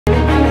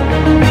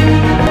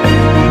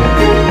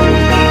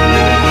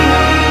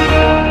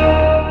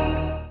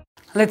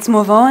Let's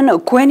move on.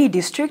 Kween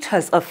district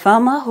has a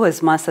farmer who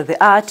has mastered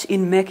the art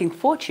in making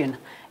fortune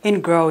in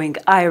growing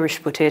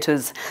Irish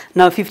potatoes.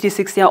 Now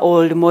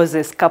 56-year-old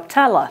Moses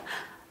Kaptala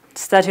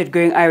started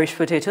growing Irish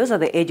potatoes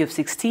at the age of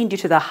 16 due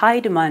to the high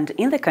demand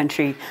in the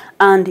country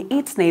and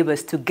its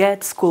neighbors to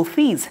get school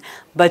fees.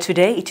 But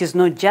today it is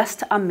not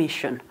just a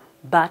mission,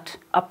 but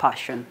a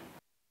passion.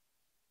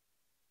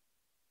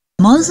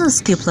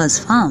 Moses Kipla's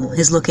farm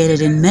is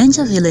located in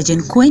Menja village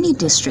in Kween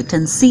district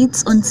and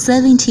sits on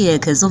 70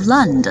 acres of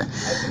land.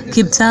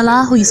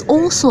 Kiptala, who is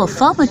also a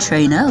farmer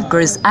trainer,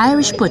 grows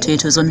Irish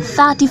potatoes on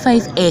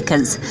 35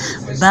 acres,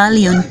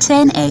 barley on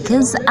 10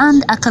 acres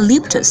and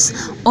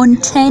eucalyptus on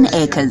 10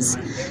 acres.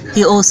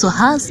 He also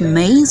has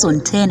maize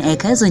on 10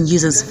 acres and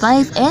uses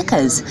 5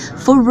 acres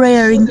for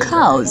rearing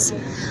cows.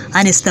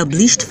 An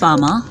established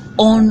farmer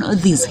on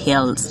these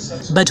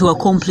hills. But to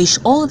accomplish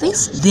all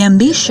this, the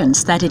ambition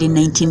started in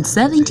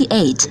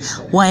 1978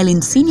 while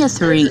in Senior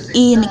 3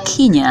 in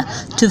Kenya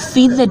to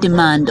feed the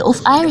demand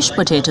of Irish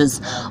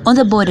potatoes on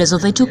the borders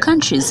of the two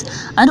countries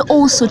and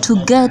also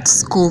to get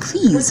school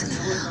fees.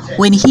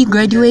 When he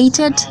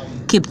graduated,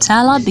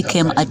 Kiptala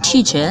became a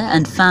teacher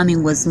and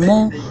farming was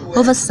more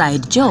of a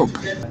side job.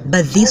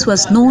 But this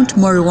was not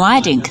more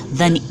rewarding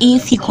than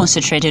if he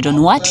concentrated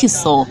on what he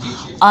saw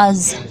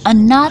as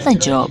another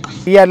job.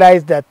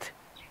 Realized that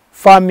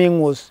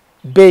farming was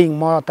paying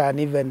more than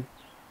even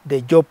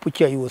the job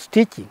which I was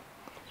teaching.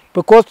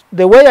 Because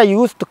the way I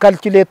used to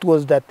calculate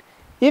was that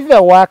if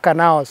a worker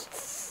now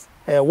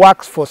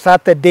works for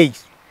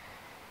Saturdays,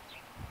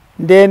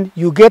 then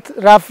you get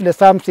roughly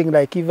something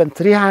like even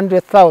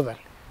 300,000.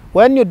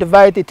 When you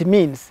divide it,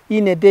 means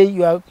in a day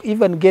you are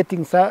even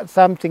getting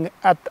something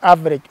at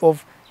average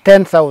of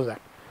 10,000.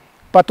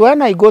 But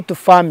when I go to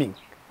farming,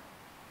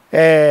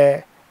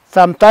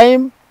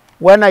 sometime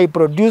when I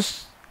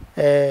produce,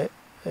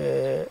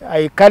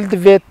 I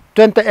cultivate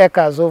 20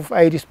 acres of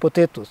Irish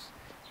potatoes,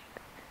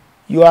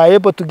 you are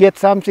able to get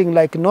something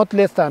like not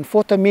less than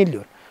 40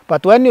 million.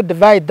 But when you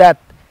divide that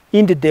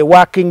into the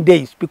working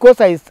days, because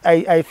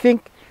I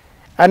think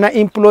an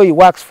employee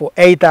works for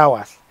 8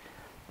 hours.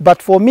 But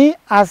for me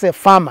as a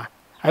farmer,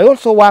 I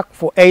also work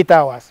for 8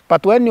 hours.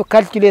 But when you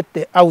calculate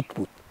the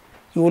output,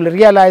 you will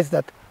realize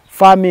that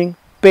farming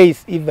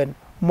pays even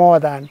more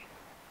than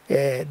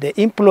the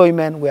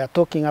employment we are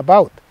talking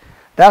about.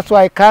 That's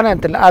why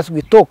currently, as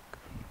we talk,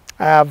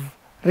 I have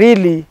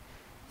really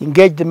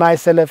engaged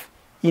myself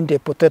in the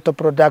potato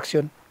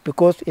production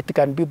because it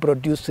can be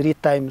produced 3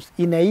 times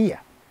in a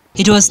year.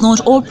 It was not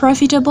all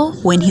profitable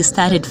when he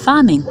started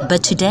farming,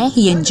 but today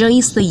he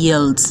enjoys the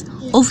yields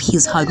of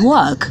his hard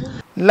work.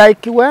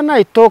 Like when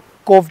I talk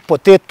of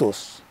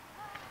potatoes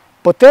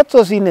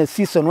in a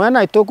season, when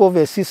I talk of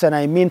a season,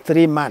 I mean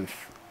 3 months.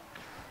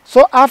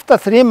 So after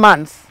 3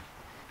 months,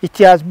 it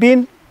has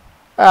been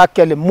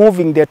actually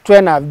moving, the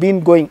trend has been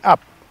going up.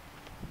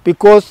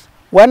 Because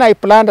when I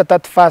planted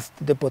at first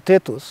the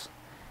potatoes,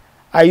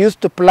 I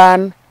used to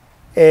plant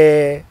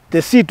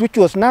the seed which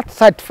was not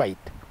certified.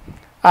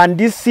 And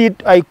this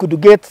seed I could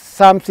get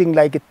something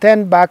like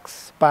 10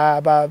 bucks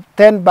per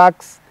 10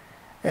 bucks.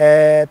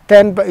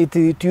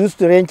 It used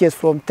to ranges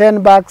from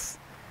 10 bucks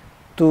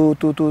to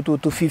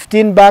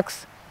 15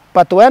 bucks.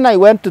 But when I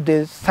went to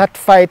the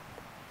certified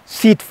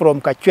seed from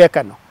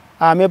Kachwekano,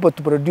 I'm able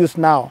to produce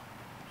now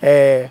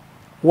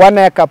 1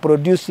 acre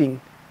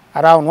producing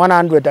around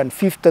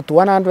 150 to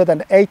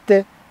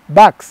 180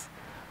 bucks.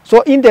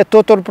 So in the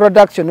total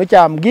production which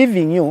I'm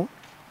giving you,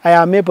 I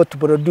am able to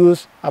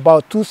produce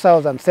about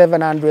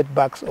 2,700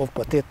 bucks of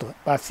potato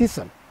per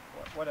season.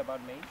 What about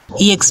maize?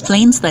 He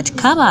explains that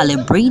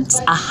Kabale breeds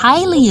are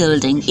highly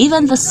yielding.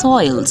 Even the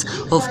soils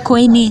of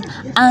Kween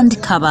and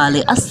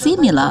Kabale are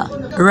similar.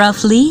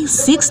 Roughly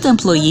 60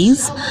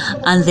 employees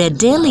and their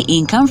daily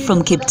income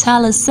from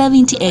Kiptala's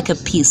 70-acre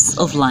piece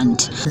of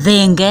land.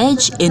 They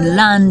engage in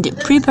land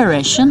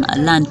preparation,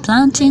 land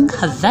planting,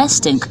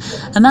 harvesting,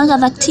 among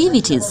other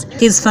activities.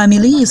 His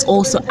family is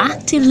also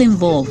actively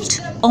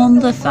involved on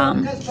the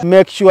farm.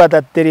 Make sure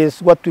that there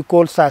is what we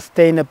call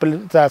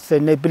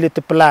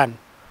sustainability plan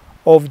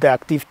of the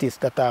activities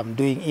that I'm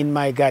doing in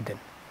my garden.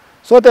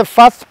 So the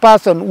first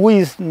person who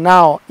is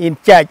now in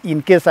charge,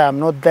 in case I am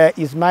not there,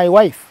 is my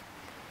wife.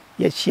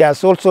 Yes, she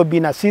has also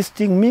been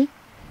assisting me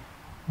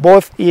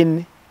both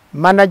in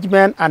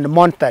management and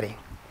monitoring.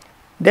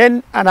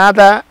 Then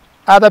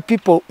other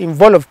people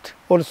involved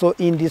also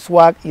in this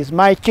work is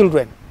my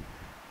children.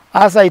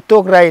 As I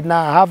talk right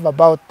now, I have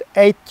about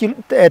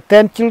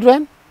 10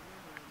 children.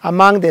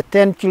 Among the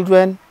 10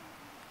 children,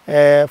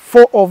 4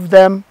 of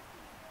them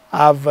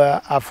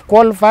have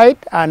qualified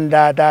and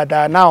they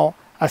are now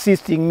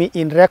assisting me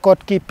in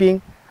record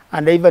keeping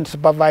and even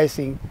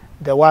supervising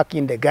the work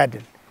in the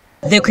garden.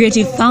 The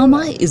creative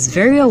farmer is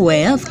very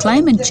aware of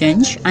climate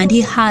change and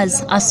he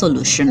has a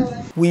solution.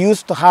 We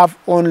used to have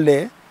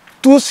only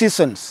 2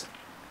 seasons.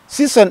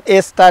 Season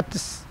A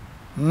starts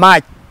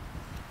March,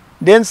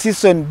 then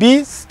season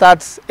B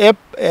starts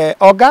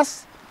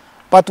August,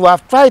 but we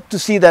have tried to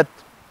see that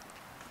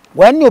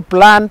when you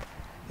plant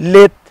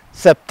late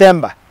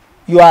September,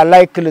 you are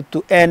likely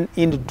to end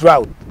in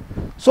drought.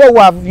 So we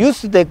have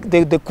used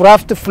the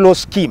craft flow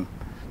scheme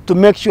to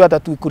make sure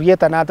that we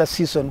create another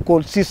season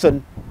called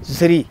season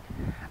 3.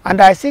 And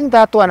I think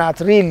that one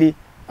has really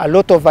a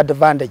lot of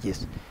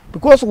advantages.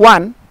 Because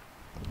one,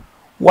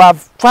 we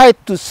have tried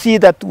to see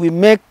that we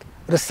make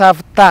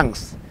reserve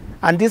tanks.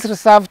 And these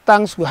reserve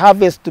tanks we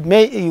harvest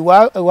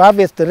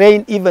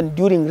rain even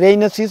during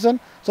rainy season,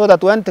 so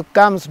that when it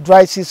comes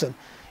dry season,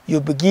 you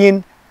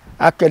begin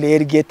actually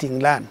irrigating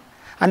land.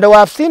 And we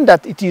have seen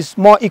that it is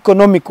more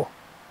economical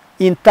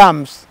in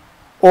terms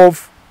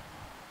of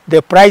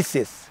the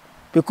prices,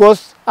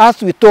 because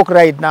as we talk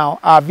right now,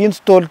 I've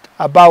installed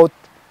about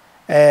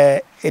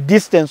a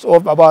distance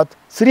of about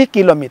 3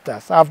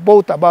 kilometers. I've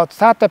bought about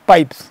 30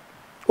 pipes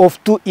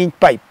of 2-inch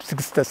pipe,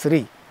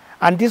 63.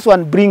 And this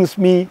one brings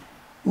me,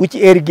 which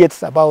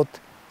irrigates about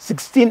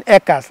 16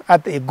 acres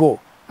at a go.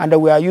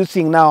 And we are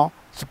using now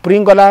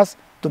sprinklers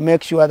to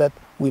make sure that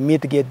we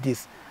mitigate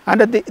this. And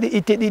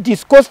it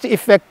is cost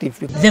effective.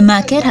 The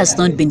market has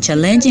not been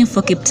challenging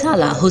for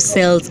Kiptala, who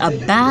sells a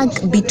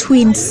bag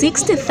between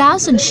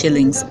 60,000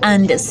 shillings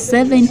and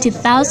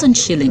 70,000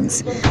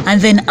 shillings,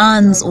 and then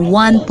earns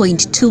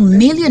 1.2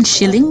 million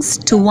shillings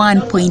to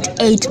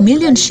 1.8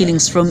 million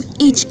shillings from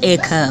each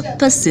acre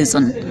per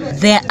season.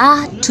 There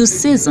are 2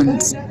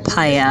 seasons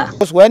per year.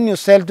 When you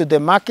sell to the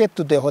market,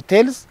 to the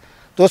hotels,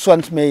 those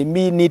ones may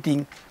be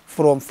needing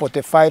from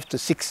 45 to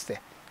 60,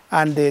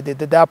 and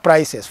their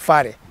prices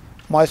vary,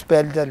 more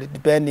especially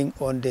depending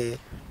on the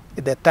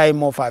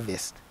time of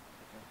harvest.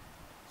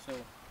 So,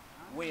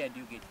 where do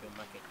you get your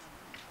market?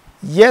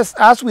 Yes,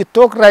 as we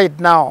talk right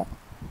now,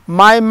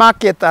 my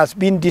market has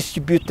been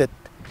distributed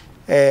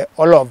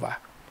all over.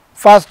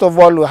 First of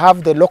all, we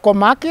have the local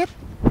market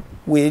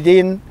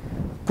within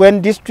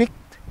Kween district,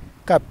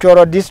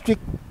 Kapchoro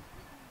district,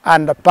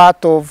 and a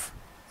part of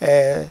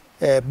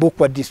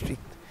Bukwa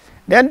district.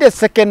 Then the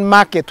second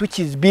market, which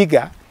is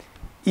bigger,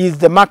 is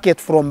the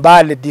market from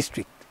Bale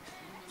district.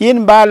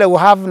 In Bale, we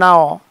have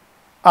now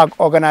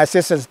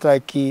organizations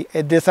like,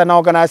 there's an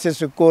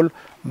organization called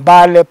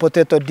Bale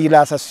Potato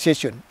Dealers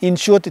Association. In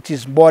short, it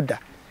is border.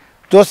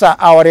 Those are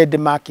our ready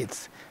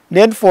markets.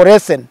 Then for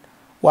recent,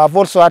 we have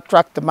also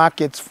attracted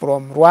markets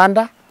from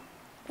Rwanda.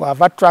 We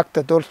have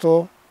attracted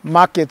also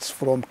markets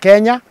from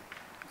Kenya.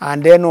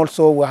 And then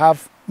also we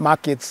have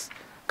markets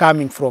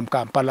coming from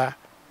Kampala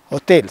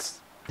hotels.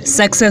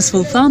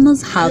 Successful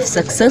farmers have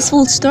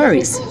successful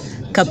stories.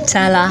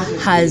 Kiptala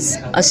has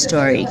a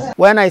story.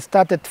 When I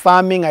started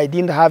farming, I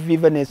didn't have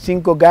even a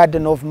single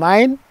garden of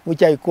mine,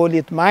 which I call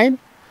it mine.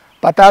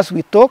 But as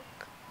we talk,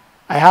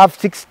 I have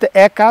 60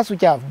 acres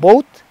which I have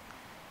bought.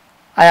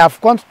 I have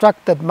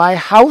constructed my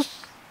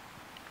house.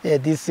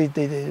 This is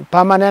the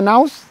permanent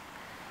house.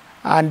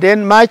 And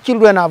then my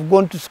children have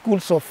gone to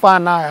school so far.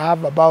 Now I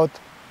have about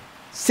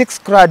 6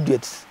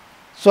 graduates.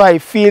 So I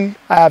feel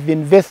I have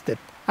invested.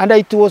 And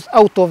it was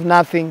out of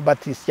nothing,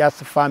 but it's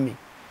just farming.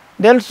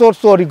 There's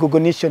also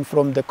recognition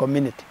from the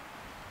community.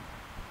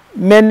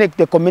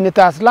 The community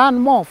has learned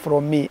more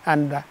from me,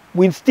 and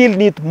we still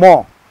need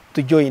more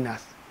to join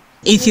us.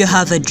 If you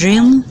have a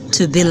dream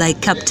to be like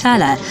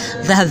Kiptala,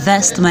 the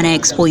Harvest Money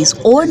Expo is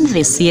on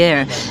this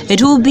year.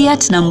 It will be at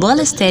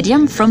Nambola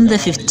Stadium from the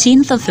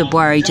 15th of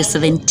February to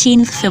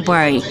 17th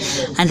February.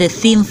 And the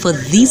theme for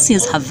this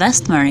year's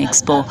Harvest Money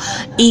Expo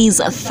is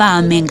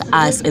farming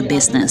as a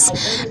business.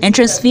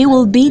 Entrance fee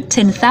will be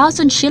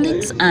 10,000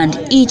 shillings and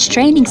each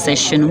training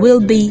session will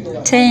be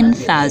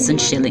 10,000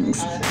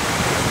 shillings.